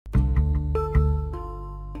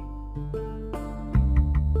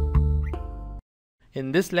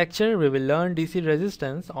In this lecture, we will learn DC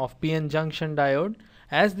resistance of PN junction diode.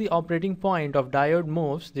 As the operating point of diode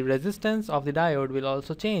moves, the resistance of the diode will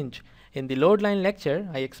also change. In the load line lecture,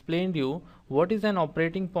 I explained you what is an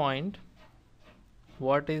operating point,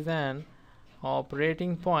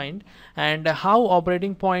 and how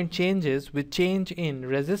operating point changes with change in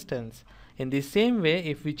resistance. In the same way,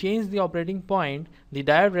 if we change the operating point, the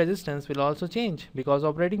diode resistance will also change, because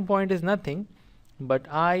operating point is nothing but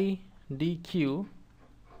I dq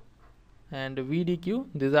and V dq.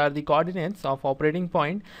 These are the coordinates of operating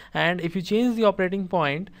point, and if you change the operating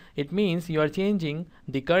point, it means you are changing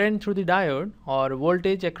the current through the diode or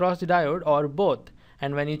voltage across the diode or both.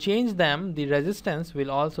 And when you change them, the resistance will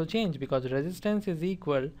also change, because resistance is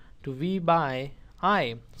equal to V by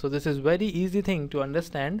I. So this is very easy thing to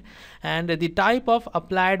understand, and the type of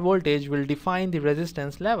applied voltage will define the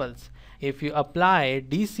resistance levels. If you apply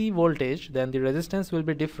DC voltage, then the resistance will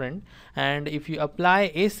be different, and if you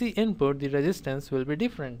apply AC input, the resistance will be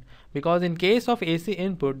different, because in case of AC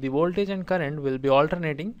input, the voltage and current will be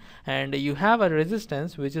alternating, and you have a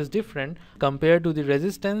resistance which is different compared to the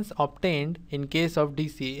resistance obtained in case of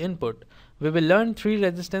DC input. We will learn three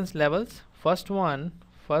resistance levels. First one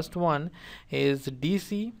is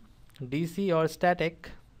DC or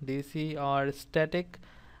static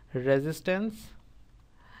resistance,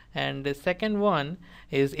 and the second one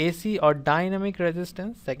is AC or dynamic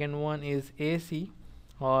resistance. Second one is AC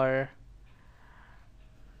or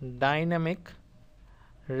dynamic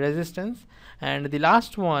resistance, and the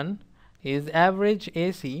last one is average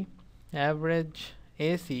AC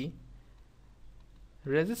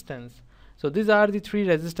resistance. So these are the three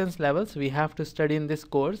resistance levels we have to study in this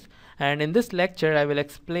course, and in this lecture I will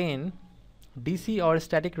explain DC or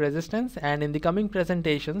static resistance, and in the coming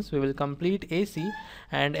presentations we will complete AC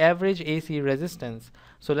and average AC resistance.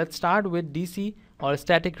 So let's start with DC or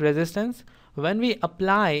static resistance. When we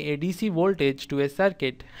apply a DC voltage to a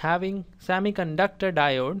circuit having semiconductor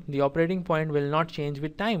diode, the operating point will not change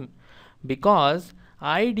with time, because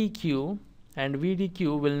IDQ and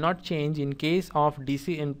VDQ will not change in case of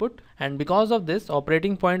DC input, and because of this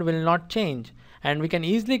operating point will not change. And we can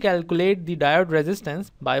easily calculate the diode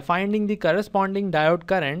resistance by finding the corresponding diode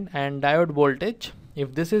current and diode voltage.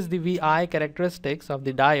 If this is the VI characteristics of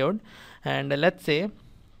the diode, and let's say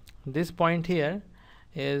this point here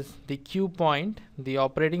is the Q point, the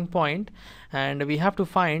operating point, and we have to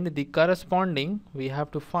find the corresponding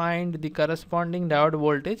diode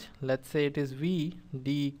voltage. Let's say it is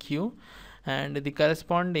VDQ, and the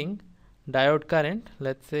corresponding diode current,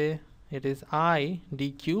 let's say it is I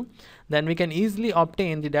dq. Then we can easily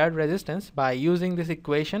obtain the diode resistance by using this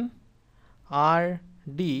equation,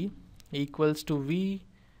 RD equals to V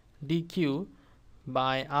dq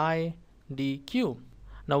by I dq.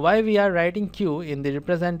 Now why we are writing Q in the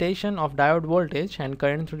representation of diode voltage and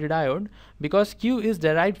current through the diode? Because Q is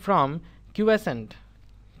derived from quiescent.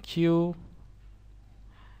 Q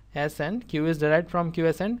is derived from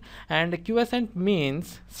quiescent, and quiescent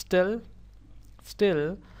means still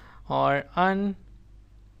or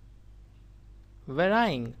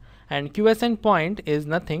unvarying, and quiescent point is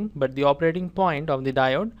nothing but the operating point of the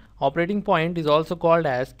diode. Operating point is also called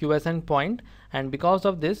as quiescent point, and because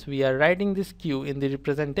of this we are writing this Q in the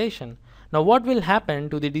representation. Now what will happen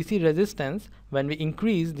to the DC resistance when we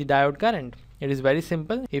increase the diode current? It is very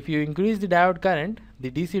simple. If you increase the diode current,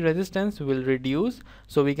 the DC resistance will reduce.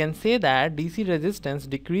 So we can say that DC resistance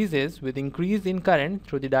decreases with increase in current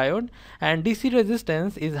through the diode, and DC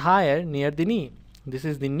resistance is higher near the knee. This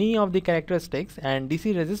is the knee of the characteristics, and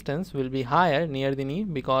DC resistance will be higher near the knee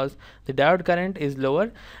because the diode current is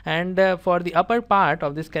lower, and for the upper part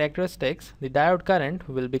of this characteristics, the diode current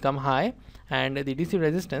will become high and the DC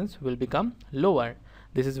resistance will become lower.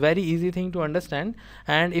 This is very easy thing to understand.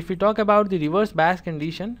 And if we talk about the reverse bias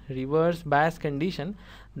condition,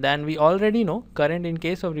 then we already know current in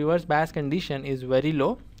case of reverse bias condition is very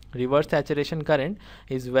low. Reverse saturation current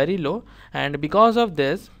is very low, and because of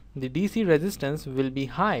this the DC resistance will be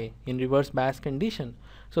high in reverse bias condition.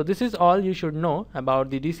 So this is all you should know about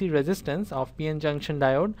the DC resistance of PN junction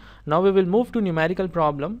diode. Now we will move to numerical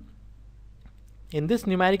problem. In this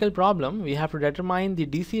numerical problem we have to determine the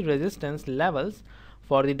DC resistance levels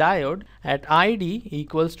for the diode at ID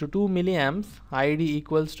equals to 2 milliamps, ID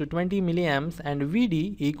equals to 20 milliamps, and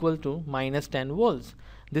VD equal to minus 10 volts.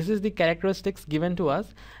 This is the characteristics given to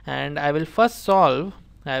us, and I will first solve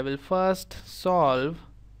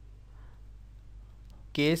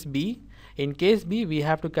case B. In case B we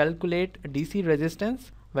have to calculate DC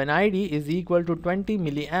resistance when ID is equal to 20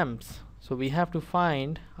 milliamps. So we have to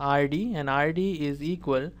find RD, and RD is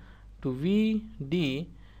equal to VD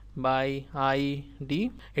by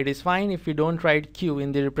ID. It is fine if we don't write Q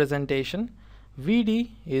in the representation.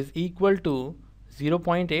 VD is equal to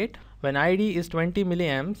 0.8. When ID is 20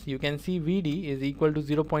 milliamps, you can see VD is equal to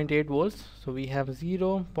 0.8 volts. So we have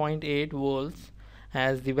 0.8 volts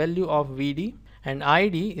as the value of VD, and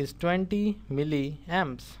ID is 20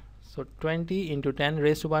 milliamps. So 20 into 10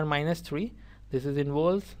 raised to power minus 3. This is in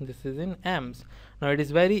volts, this is in amps. Now it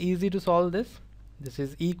is very easy to solve this. This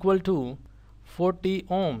is equal to 40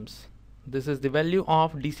 ohms. This is the value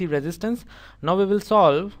of DC resistance. Now we will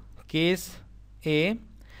solve case A.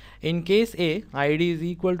 In case A, ID is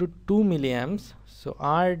equal to 2 milliamps. So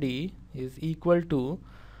RD is equal to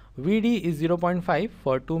VD is 0.5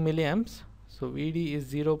 for 2 milliamps. So VD is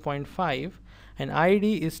 0.5 and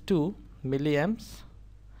ID is 2 milliamps.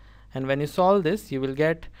 And when you solve this, you will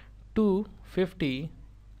get 250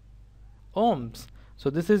 ohms. So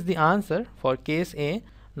this is the answer for case A.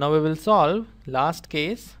 Now we will solve last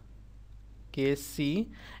case, case C.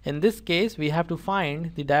 In this case, we have to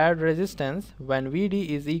find the diode resistance when VD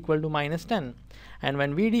is equal to minus 10. And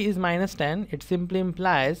when VD is minus 10, it simply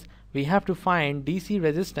implies we have to find DC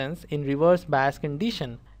resistance in reverse bias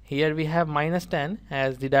condition. Here we have minus 10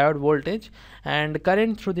 as the diode voltage, and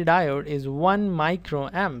current through the diode is 1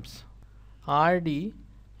 microamps. RD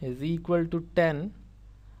is equal to 10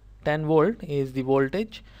 volt is the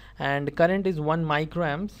voltage, and current is 1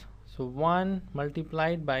 microamps. So 1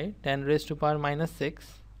 multiplied by 10 raised to power minus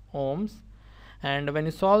 6 ohms. And when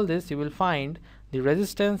you solve this, you will find the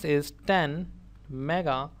resistance is 10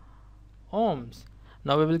 mega ohms.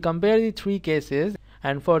 Now we will compare the three cases,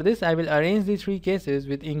 and for this I will arrange the three cases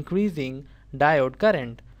with increasing diode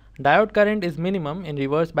current. Diode current is minimum in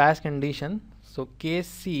reverse bias condition, so case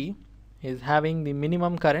C is having the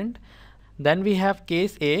minimum current. Then we have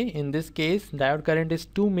case A. In this case, diode current is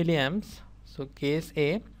 2 milliamps, so case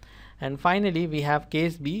A. And finally we have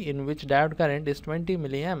case B, in which diode current is 20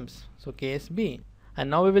 milliamps, so case B. And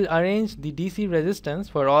now we will arrange the DC resistance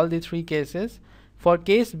for all the three cases. For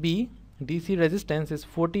case B, DC resistance is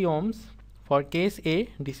 40 ohms. For case A,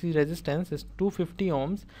 DC resistance is 250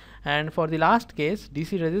 ohms. And for the last case,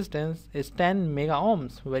 DC resistance is 10 mega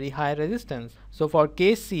ohms, very high resistance. So for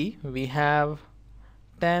case C, we have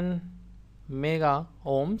 10 mega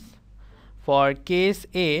ohms. For case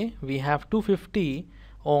A, we have 250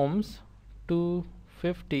 ohms,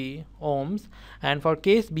 and for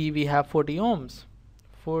case B we have 40 ohms.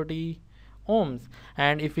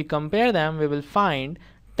 And if we compare them, we will find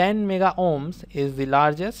 10 mega ohms is the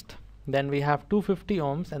largest, then we have 250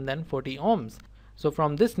 ohms, and then 40 ohms. So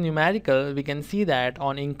from this numerical, we can see that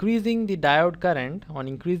on increasing the diode current,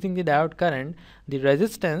 the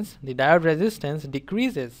diode resistance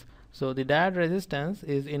decreases. So the diode resistance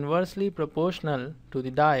is inversely proportional to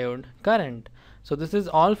the diode current. So this is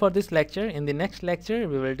all for this lecture. In the next lecture,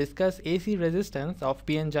 we will discuss AC resistance of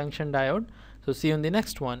PN junction diode. So see you in the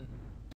next one.